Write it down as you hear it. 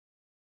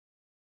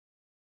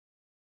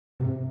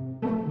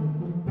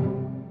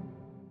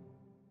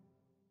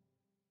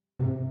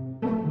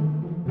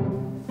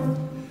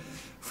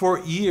For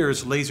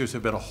years, lasers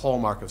have been a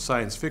hallmark of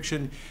science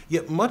fiction,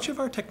 yet much of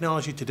our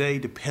technology today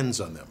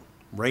depends on them.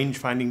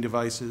 Range-finding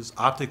devices,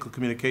 optical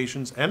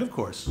communications, and of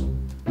course,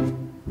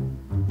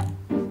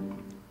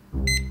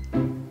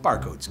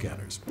 barcode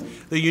scanners.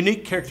 The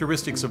unique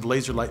characteristics of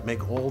laser light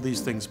make all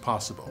these things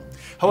possible.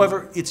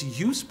 However, its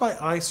use by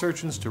eye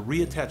surgeons to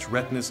reattach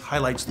retinas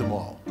highlights them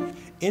all.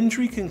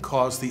 Injury can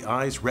cause the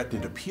eye's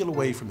retina to peel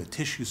away from the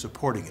tissue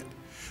supporting it.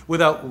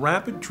 Without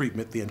rapid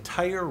treatment, the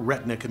entire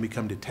retina can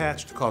become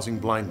detached, causing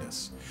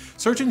blindness.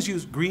 Surgeons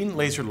use green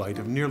laser light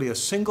of nearly a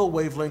single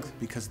wavelength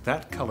because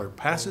that color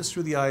passes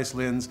through the eye's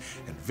lens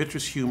and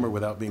vitreous humor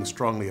without being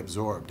strongly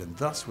absorbed, and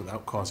thus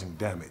without causing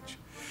damage.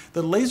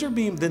 The laser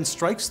beam then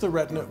strikes the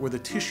retina where the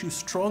tissue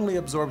strongly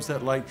absorbs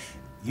that light,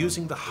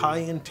 using the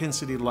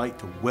high-intensity light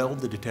to weld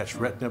the detached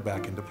retina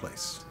back into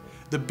place.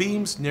 The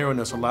beam's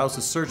narrowness allows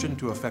the surgeon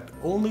to affect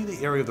only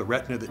the area of the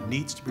retina that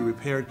needs to be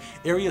repaired,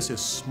 areas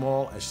as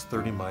small as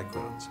 30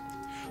 microns.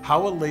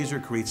 How a laser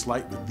creates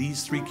light with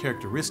these three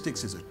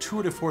characteristics is a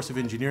tour de force of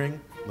engineering.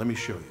 Let me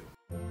show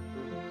you.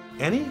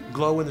 Any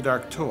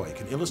glow-in-the-dark toy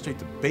can illustrate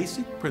the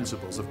basic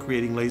principles of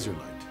creating laser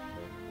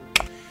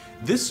light.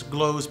 This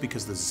glows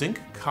because the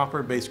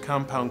zinc-copper-based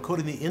compound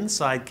coating the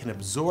inside can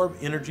absorb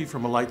energy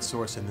from a light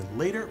source and then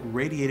later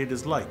radiate it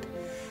as light.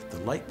 The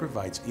light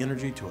provides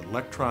energy to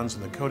electrons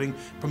in the coating,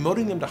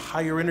 promoting them to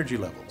higher energy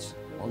levels.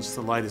 Once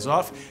the light is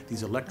off,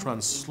 these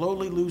electrons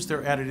slowly lose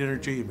their added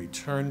energy and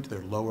return to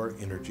their lower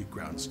energy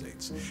ground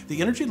states.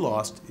 The energy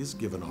lost is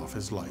given off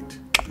as light.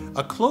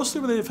 A closely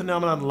related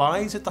phenomenon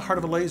lies at the heart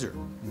of a laser.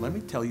 Let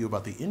me tell you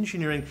about the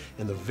engineering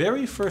in the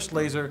very first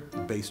laser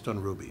based on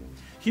ruby.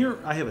 Here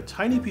I have a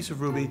tiny piece of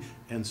ruby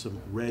and some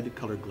red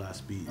colored glass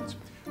beads.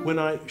 When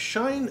I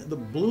shine the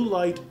blue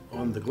light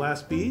on the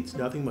glass beads,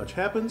 nothing much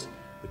happens,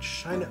 but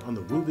shine it on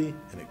the ruby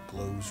and it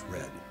glows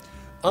red.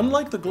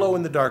 Unlike the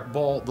glow-in-the-dark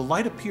ball, the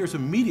light appears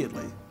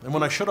immediately, and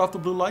when I shut off the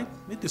blue light,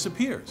 it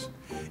disappears.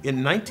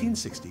 In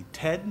 1960,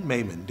 Ted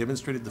Mayman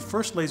demonstrated the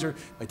first laser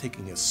by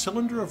taking a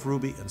cylinder of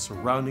ruby and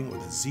surrounding it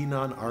with a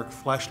xenon arc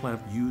flash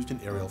lamp used in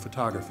aerial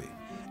photography.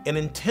 An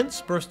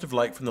intense burst of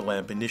light from the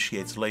lamp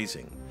initiates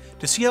lasing.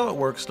 To see how it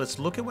works, let's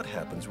look at what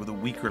happens with a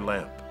weaker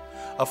lamp.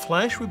 A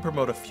flash would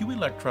promote a few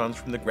electrons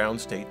from the ground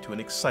state to an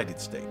excited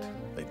state.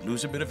 They'd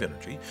lose a bit of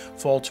energy,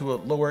 fall to a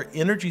lower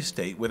energy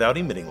state without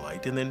emitting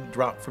light, and then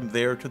drop from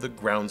there to the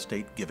ground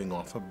state, giving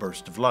off a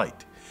burst of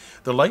light.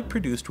 The light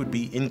produced would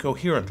be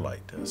incoherent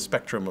light, a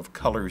spectrum of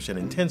colors and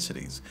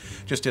intensities,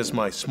 just as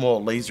my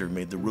small laser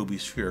made the ruby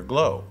sphere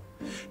glow.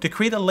 To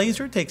create a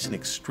laser takes an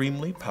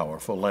extremely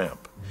powerful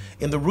lamp.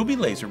 In the ruby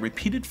laser,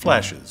 repeated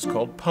flashes,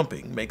 called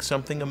pumping, make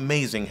something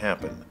amazing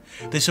happen.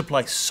 They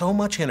supply so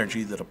much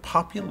energy that a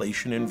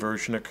population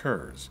inversion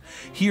occurs.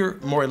 Here,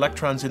 more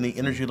electrons in the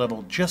energy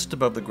level just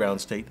above the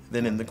ground state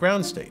than in the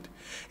ground state.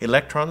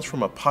 Electrons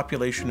from a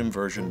population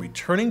inversion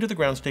returning to the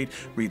ground state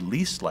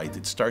release light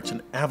that starts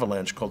an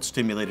avalanche called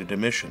stimulated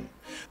emission.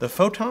 The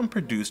photon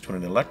produced when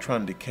an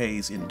electron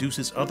decays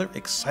induces other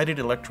excited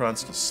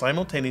electrons to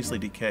simultaneously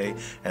decay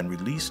and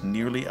release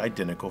nearly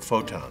identical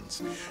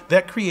photons.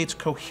 That creates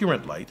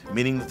coherent light,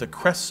 meaning that the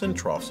crests and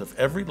troughs of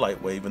every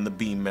light wave in the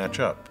beam match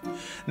up.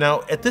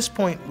 Now, at this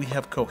point, we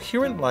have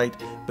coherent light,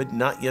 but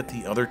not yet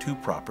the other two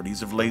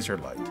properties of laser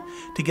light.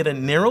 To get a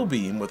narrow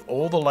beam with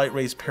all the light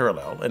rays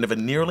parallel and of a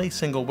nearly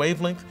single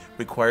wavelength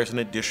requires an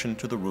addition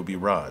to the ruby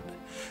rod.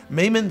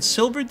 Mayman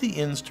silvered the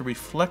ends to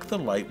reflect the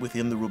light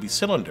within the ruby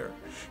cylinder.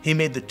 He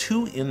made the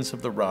two ends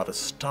of the rod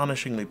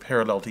astonishingly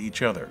parallel to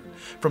each other.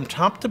 From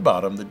top to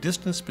bottom, the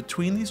distance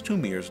between these two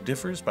mirrors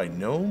differs by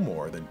no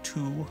more than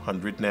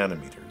 200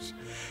 nanometers.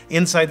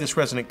 Inside this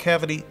resonant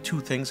cavity,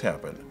 two things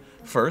happen.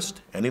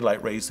 First, any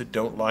light rays that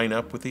don't line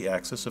up with the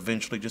axis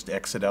eventually just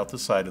exit out the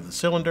side of the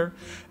cylinder,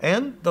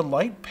 and the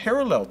light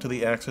parallel to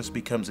the axis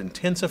becomes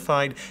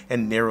intensified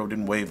and narrowed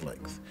in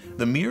wavelength.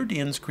 The mirrored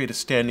ends create a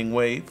standing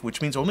wave,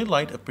 which means only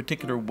light of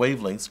particular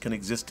wavelengths can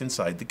exist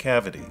inside the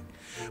cavity.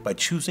 By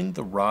choosing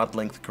the rod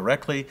length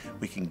correctly,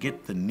 we can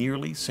get the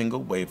nearly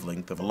single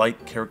wavelength of a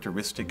light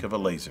characteristic of a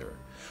laser.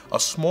 A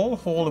small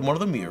hole in one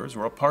of the mirrors,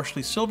 or a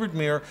partially silvered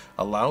mirror,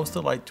 allows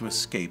the light to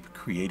escape,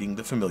 creating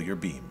the familiar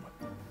beam.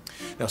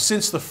 Now,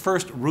 since the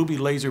first ruby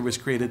laser was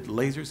created,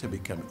 lasers have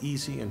become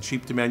easy and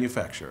cheap to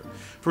manufacture.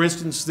 For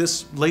instance,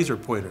 this laser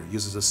pointer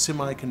uses a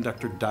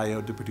semiconductor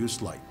diode to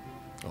produce light.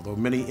 Although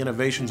many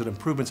innovations and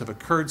improvements have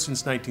occurred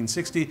since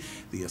 1960,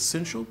 the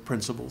essential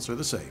principles are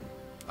the same.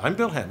 I'm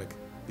Bill Hammack,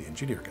 the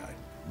Engineer Guy.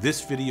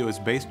 This video is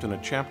based on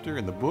a chapter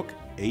in the book,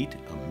 8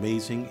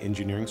 Amazing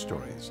Engineering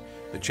Stories.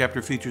 The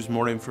chapter features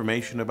more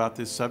information about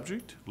this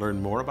subject.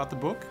 Learn more about the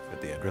book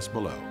at the address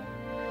below.